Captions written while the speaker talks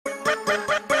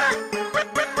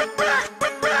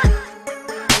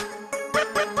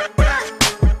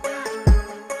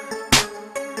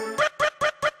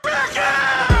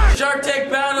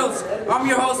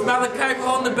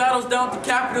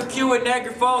to Q at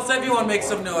Niagara Falls, everyone make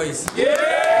some noise. Yeah!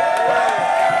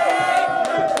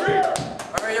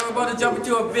 Alright, yo, we're about to jump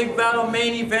into a big battle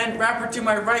main event. Rapper to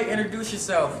my right, introduce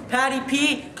yourself. Patty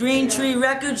P, Green Tree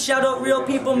Records, shout out Real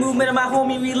People Movement and my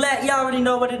homie Roulette. Y'all already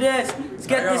know what it is. Let's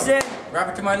get this in.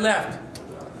 Rapper to my left.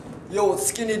 Yo, it's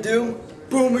Skinny Doom.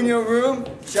 Boom in your room.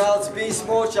 Shout out to Beast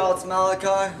Mode, shout out to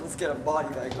Malakai. Let's get a body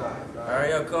back going. Alright,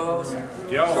 yo, co-host.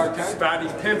 Yo, Spotty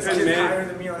Pimpin',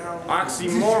 man.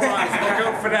 Oxymorons, look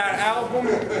out for that album.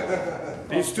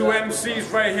 These two MCs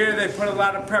right here, they put a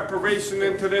lot of preparation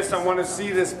into this. I want to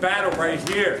see this battle right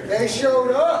here. They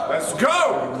showed up. Let's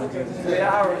go! 3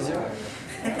 hours, yo.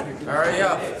 Alright,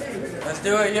 yo. Let's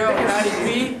do it, yo. Patty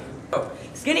P.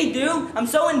 Skinny Doom, you're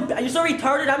so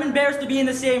retarded, I'm embarrassed to be in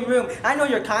the same room. I know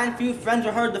you're kind, few friends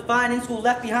are hard to find, in school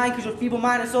left behind because your feeble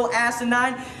mind is so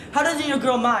asinine. How doesn't your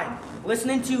girl mind?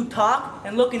 Listening to you talk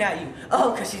and looking at you.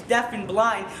 Oh, cause she's deaf and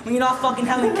blind. When you're not fucking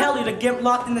Helen Keller, the gimp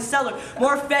locked in the cellar.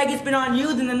 More faggots been on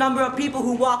you than the number of people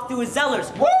who walk through his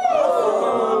cellars. Woo!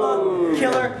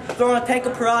 Killer, throwing a tank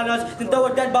of piranhas, then throw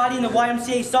a dead body in the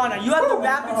YMCA sauna. You have the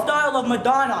rapid style of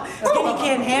Madonna. Skinny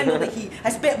can't handle the heat. I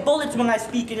spit bullets when I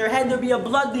speak. In your head there'll be a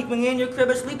blood leak. When you're in your crib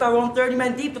asleep, I roam 30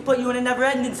 men deep to put you in a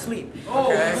never-ending sleep.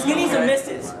 Okay. Skinny's a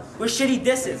missus with shitty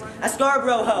disses. A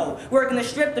Scarborough hoe, working the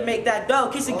strip to make that dough.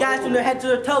 Kissing guys from their head to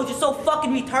their toes. You're so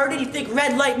fucking retarded, you think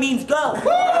red light means go.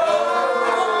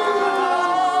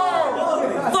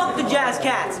 Fuck the Jazz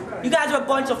Cats. You guys are a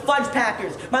bunch of fudge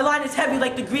packers. My line is heavy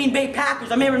like the Green Bay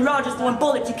Packers. I'm Aaron Rodgers throwing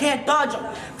bullets, you can't dodge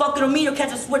them. Fucking with me, you'll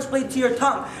catch a switchblade to your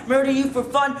tongue. Murder you for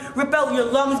fun, rip out your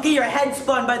lungs, get your head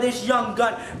spun by this young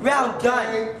gun. Round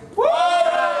done.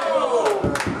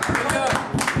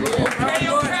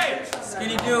 Okay.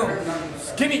 Skinny Doom.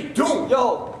 Skinny Doom!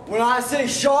 Yo, when I say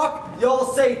shark,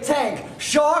 y'all say tank.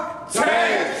 Shark,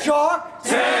 Tank! Shark,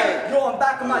 Tank! Yo, I'm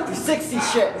back on my 360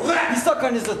 shit. He's stuck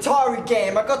on his Atari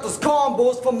game. I got those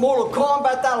combos from Mortal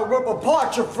Kombat that'll rip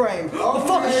apart your frame. But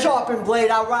fuck a sharpened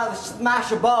blade, I'd rather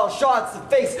smash a ball of shots to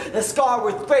face than scar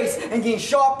with face and gain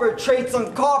sharper traits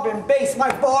on carbon base.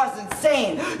 My bar's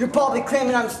insane. You're probably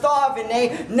claiming I'm starving,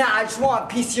 eh? Nah, I just want a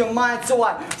piece of your mind, so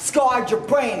I scarred your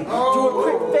brain. Do a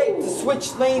quick fake to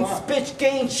switch lanes, this bitch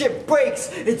gain shit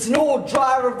breaks. It's an old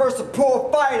driver versus a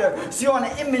pro fighter, so you're on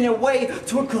an imminent way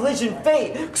to a collision fate.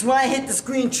 Cause when I hit this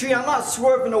green tree, I'm not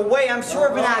swerving away, I'm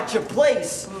swerving at your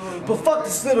place. But fuck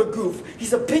this little goof,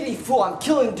 he's a pity fool, I'm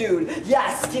killing dude.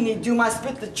 Yeah, Skinny Doom, I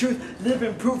spit the truth,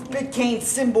 living proof, big cane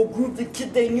symbol groove, the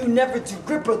kid they knew never to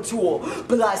grip a tool.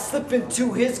 But I slip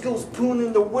into his girl's poon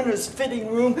in the winner's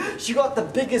fitting room. She got the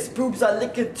biggest boobs, I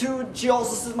lick it too. She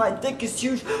also says my dick is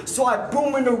huge, so I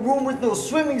boom in a room with no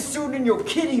swimming suit in your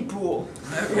kiddie pool.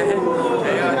 Okay.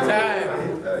 Hey, yo,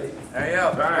 time. Hey,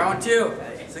 yo, round 2.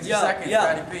 60 seconds,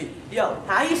 Patty P. Yo,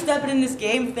 how you stepping in this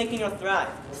game thinking you'll thrive?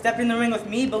 Stepping in the ring with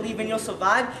me, believing you'll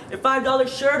survive? Your $5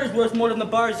 shirt is worth more than the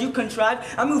bars you contrive.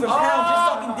 I'm moving pounds, you're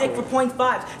sucking dick for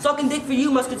 0.5. Sucking dick for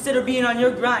you must consider being on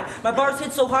your grind. My bars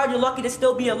hit so hard, you're lucky to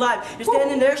still be alive. You're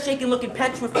standing there shaking, looking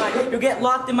petrified. You'll get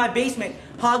locked in my basement,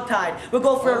 hogtied. We'll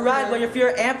go for a ride while your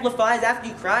fear amplifies. After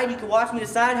you cried, you can watch me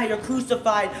decide how you're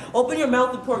crucified. Open your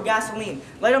mouth and pour gasoline.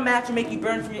 Light a match and make you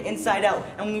burn from your inside out.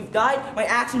 And when you've died, my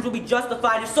actions will be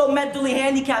justified. You're so mentally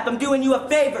handicapped, I'm doing you a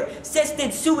favor.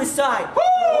 Assisted suicide.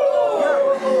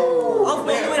 I'll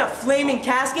put you in a flaming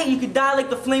casket, you could die like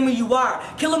the flamer you are.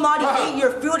 Kill him out, eat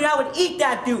your food, and I would eat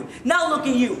that dude. Now look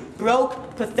at you,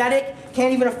 broke, pathetic,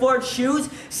 can't even afford shoes,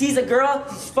 sees a girl,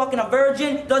 she's fucking a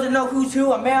virgin, doesn't know who's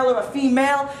who, a male or a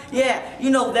female. Yeah,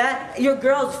 you know that. Your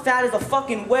girl's fat as a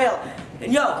fucking whale.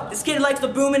 And yo, this kid likes to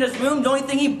boom in his room. The only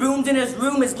thing he booms in his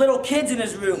room is little kids in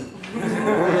his room.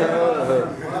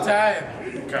 Time.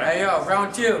 Hey, yo,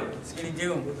 round 2. Skinny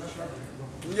Doom.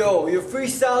 Yo, your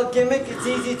freestyle gimmick, it's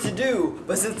easy to do.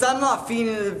 But since I'm not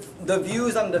feeding the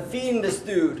views, I'm defeating this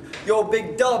dude. Yo,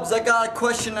 Big Dubs, I got a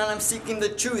question and I'm seeking the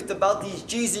truth about these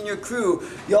G's in your crew.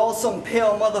 Y'all some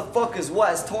pale motherfuckers. What,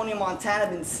 has Tony Montana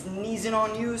been sneezing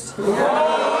on yous?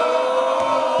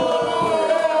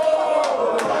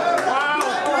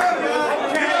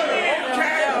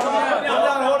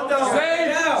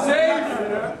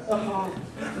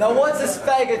 Now what's this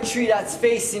faggotry that's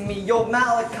facing me? Yo,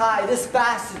 Malakai, this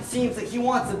bastard seems like he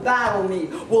wants to battle me.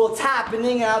 Well, it's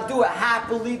happening and I'll do it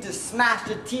happily to smash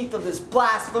the teeth of this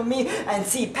blasphemy and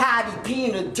see Patty P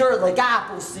in the dirt like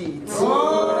apple seeds.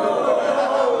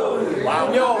 Wow.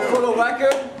 Yo, for the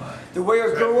record, the way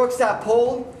your girl works that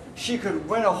pole, she could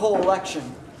win a whole election.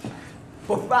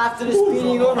 But after this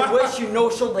beating, you're gonna wish you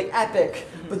no-showed like Epic.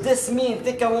 But this me and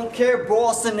think I won't care, bro.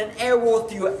 I'll send an arrow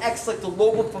through your X like the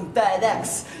logo from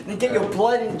FedEx. And get your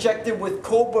blood injected with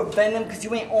cobra venom, cause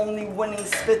you ain't only winning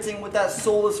spitting with that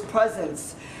soulless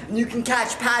presence. And you can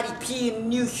catch Patty P in a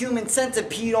new human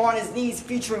centipede on his knees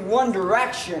featuring One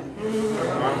Direction.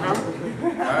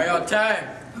 Alright, yo, time.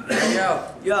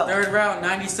 Yo. Third round,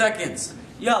 90 seconds.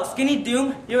 Yo, Skinny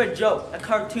Doom, you're a joke, a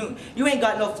cartoon. You ain't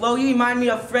got no flow. You remind me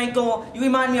of Franco. You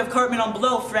remind me of Cartman on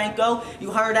Blow, Franco. You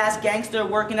hard-ass gangster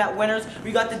working at Winners.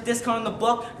 We got the discount in the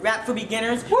book, rap for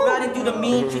beginners. Riding through the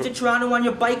mean streets of Toronto on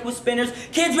your bike with spinners.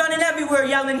 Kids running everywhere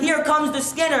yelling, here comes the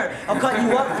Skinner. I'll cut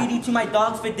you up, feed you to my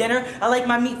dogs for dinner. I like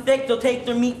my meat thick, they'll take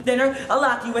their meat thinner. I'll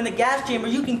lock you in the gas chamber,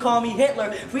 you can call me Hitler.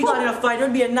 If we got in a fight,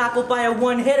 it'd be a knockout by a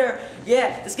one-hitter.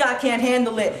 Yeah, this guy can't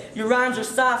handle it. Your rhymes are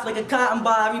soft like a cotton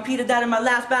ball. I repeated that in my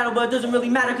last battle, but it doesn't really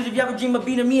matter, because if you ever dream of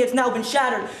beating me, it's now been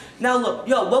shattered. Now look,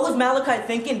 yo, what was Malakai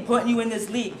thinking putting you in this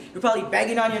league? You're probably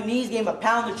begging on your knees, gave him a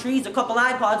pound of trees, a couple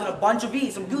iPods, and a bunch of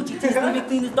V's, some Gucci tees, leave me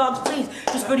clean this dog's fleas,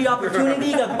 just for the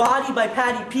opportunity to get bodied by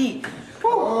Patty P.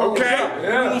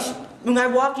 Okay. When I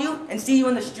walk you and see you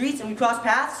in the streets and we cross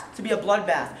paths, to be a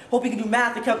bloodbath. Hope you can do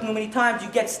math to calculate how many times you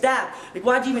get stabbed. Like,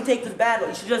 why'd you even take this battle?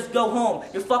 You should just go home.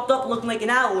 You're fucked up looking like an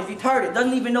owl. He's retarded.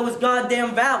 Doesn't even know his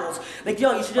goddamn vowels. Like,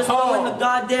 yo, you should just throw in the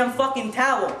goddamn fucking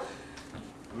towel.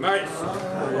 Nice.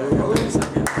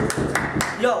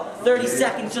 Yo, 30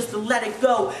 seconds just to let it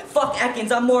go. Fuck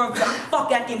Ekins, I'm more of a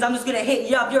fuck Ekins. I'm just gonna hit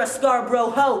you up. You're a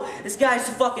Scarborough hoe. This guy's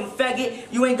a fucking faggot.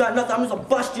 You ain't got nothing. I'm just gonna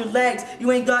bust your legs.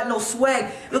 You ain't got no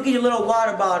swag. Look at your little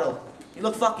water bottle. You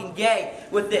look fucking gay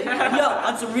with it. Yo,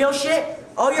 on some real shit,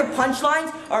 all your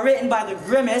punchlines are written by the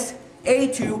Grimace,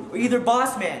 A2, or either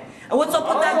Boss Man. And what's up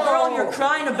with that girl you're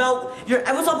crying about?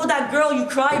 And what's up with that girl you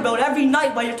cry about every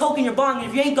night while you're toking your bong? And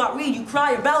if you ain't got weed, you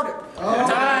cry about her.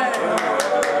 Time.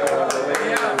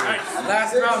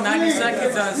 Last round, 90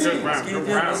 seconds on Skinny Doom.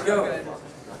 Let's go.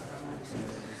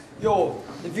 Yo,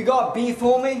 if you got beef,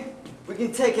 homie, we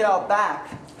can take it out back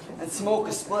and smoke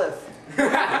a spliff.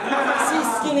 See,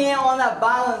 Skinny ain't on that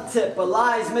violent tip, but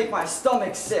lies make my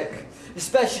stomach sick.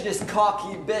 Especially this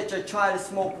cocky bitch I try to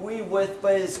smoke weed with,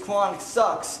 but his chronic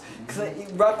sucks. Cause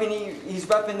he's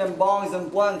repping them bongs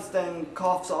and blunts, then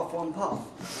coughs off one puff.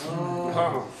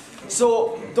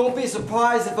 So don't be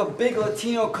surprised if a big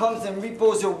Latino comes and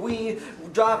repos your weed,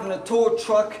 driving a tow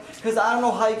truck, cause I don't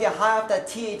know how you get high off that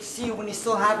THC when you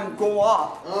still haven't grown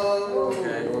up.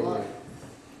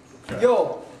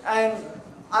 Yo, and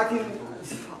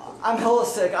I'm hella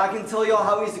sick. I can tell y'all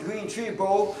how he's a green tree,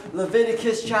 bro.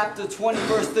 Leviticus chapter 20,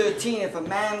 verse 13. If a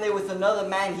man lay with another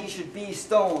man, he should be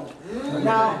stoned.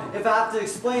 Now, if I have to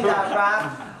explain that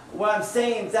rap, what I'm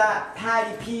saying is that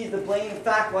Patty P is the blatant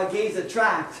fact why gays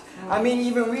attract. I mean,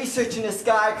 even researching this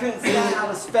guy, I couldn't stand how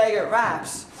this faggot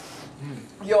raps.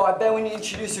 Yo, I bet when you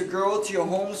introduce a girl to your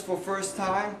homes for the first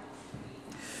time,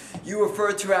 you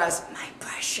refer to her as my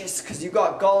precious, because you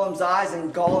got Gollum's eyes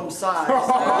and Gollum's size.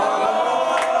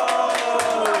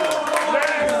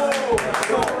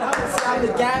 I'm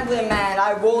the gambling man.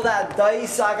 I roll that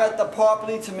dice. I got the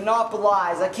property to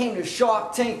monopolize. I came to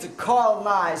Shark Tank to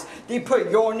colonize. They put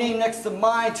your name next to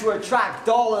mine to attract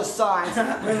dollar signs.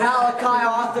 When Malakai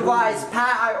authorized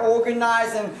Pat, I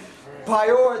organize and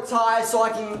prioritize so I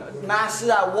can master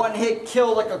that one-hit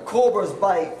kill like a cobra's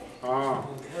bite.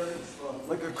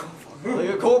 Like a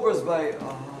cobra's bite.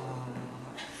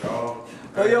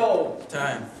 But yo.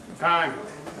 Time.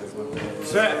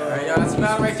 Set. Alright, yo, that's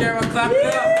about right there. Everyone clap it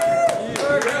up.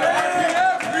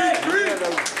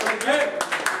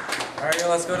 Alright, yo,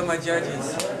 let's go to my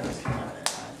judges.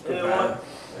 I'm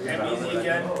easy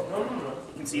again.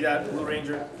 You can see that, Blue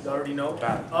Ranger, you already know.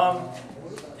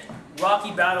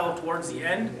 Rocky battle towards the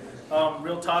end.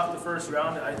 Real tough the first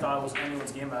round. I thought it was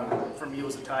anyone's game. For me, it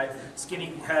was a tie.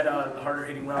 Skinny had harder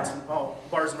hitting rounds,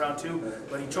 bars in round 2,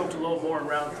 but he choked a little more in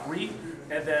round 3.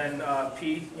 And then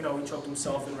P, he choked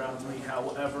himself in round 3.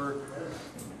 However,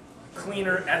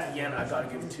 cleaner at the end, I gotta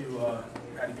give it to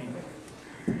Patty P.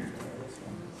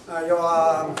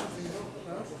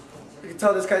 You can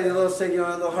tell this guy's a little sick, a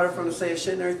little hard for him to say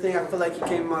shit and everything. I feel like he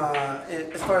came,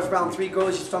 as far as round 3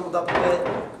 goes, he stumbled up a bit.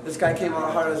 This guy came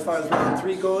out harder as far as round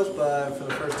 3 goes, but for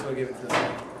the first 2, I give it to this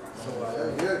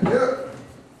guy.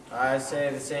 I say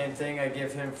the same thing. I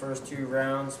give him first 2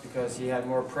 rounds because he had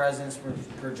more presence with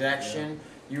projection.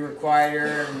 You were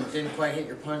quieter and didn't quite hit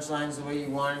your punchlines the way you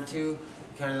wanted to.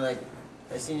 Kind of like,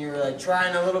 I seen you were like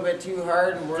trying a little bit too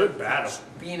hard and weren't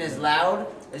being as loud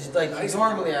as like you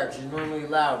normally are, 'cause you're normally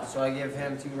loud. So I give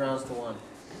him 2 rounds to 1.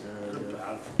 Good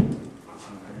battle.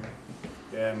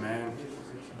 Yeah, man.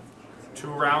 2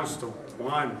 rounds to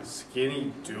 1.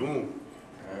 Skinny Doom.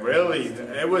 really,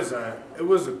 it was a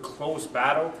close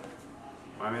battle.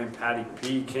 My man Patty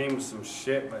P came with some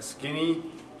shit, but Skinny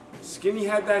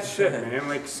had that shit, man.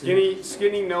 Like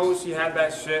Skinny knows he had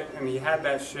that shit, and he had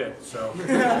that shit. So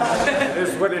it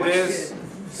is what it is.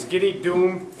 Skinny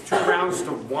Doom 2 rounds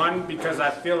to 1 because I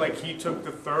feel like he took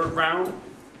the 3rd round.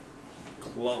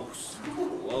 Close.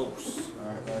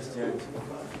 Alright, last chance.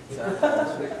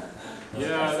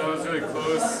 Yeah, that was really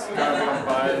close. Got me on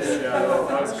bias. Yeah,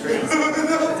 that was crazy. Hold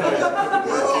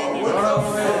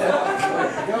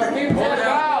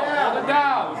it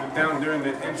down. Was it down during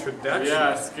the introduction?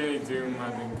 Yeah, Skinny Doom,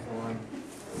 I think, won.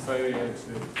 Slightly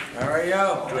actually. Alright,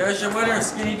 yo. There's your winner,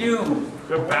 Skinny Doom.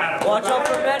 Good battle. Watch out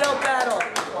for medal battle.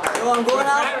 Yo, I'm going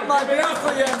out for my beer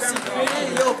for you,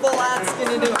 MC3. Yo, full ad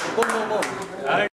Skinny Doom. Boom, boom, boom.